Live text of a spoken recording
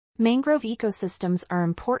Mangrove ecosystems are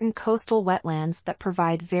important coastal wetlands that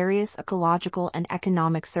provide various ecological and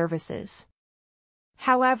economic services.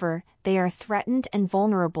 However, they are threatened and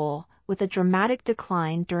vulnerable, with a dramatic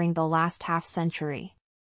decline during the last half-century.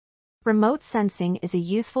 Remote sensing is a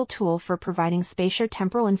useful tool for providing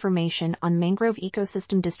spatiotemporal information on mangrove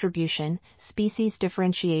ecosystem distribution, species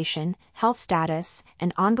differentiation, health status,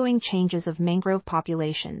 and ongoing changes of mangrove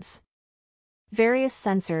populations. Various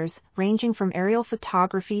sensors, ranging from aerial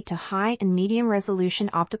photography to high and medium-resolution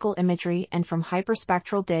optical imagery and from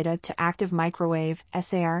hyperspectral data to active microwave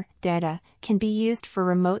 (SAR) data, can be used for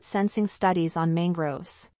remote sensing studies on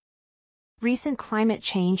mangroves. Recent climate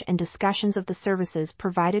change and discussions of the services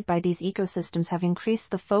provided by these ecosystems have increased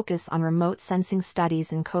the focus on remote sensing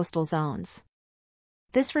studies in coastal zones.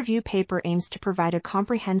 This review paper aims to provide a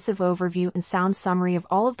comprehensive overview and sound summary of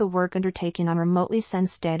all of the work undertaken on remotely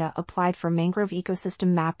sensed data applied for mangrove ecosystem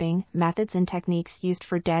mapping, methods and techniques used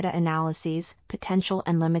for data analyses, potential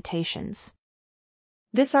and limitations.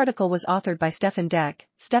 This article was authored by Stefan Dech,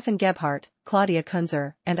 Stefan Gebhardt, Claudia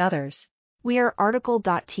Kuenzer, and others. We are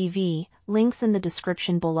RTCLTV, links in the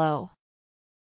description below.